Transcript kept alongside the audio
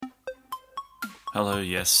Hello,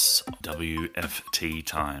 yes, WFT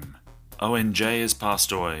time. ONJ has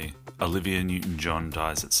passed away. Olivia Newton-John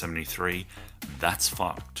dies at 73. That's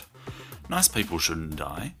fucked. Nice people shouldn't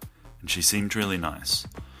die, and she seemed really nice.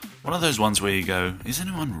 One of those ones where you go, is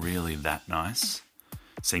anyone really that nice?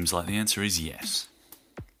 Seems like the answer is yes.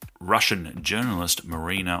 Russian journalist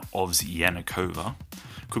Marina Ovsyannikova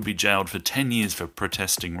could be jailed for 10 years for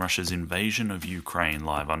protesting Russia's invasion of Ukraine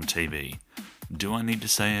live on TV. Do I need to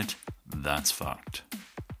say it? That's fucked.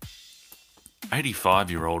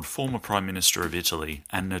 85-year-old former Prime Minister of Italy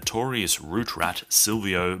and notorious root rat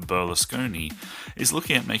Silvio Berlusconi is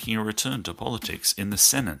looking at making a return to politics in the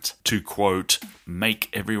Senate to, quote, make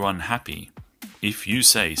everyone happy. If you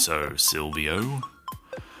say so, Silvio.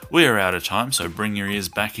 We're out of time, so bring your ears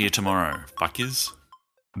back here tomorrow, fuckers.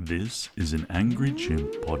 This is an Angry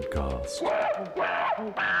Chimp podcast.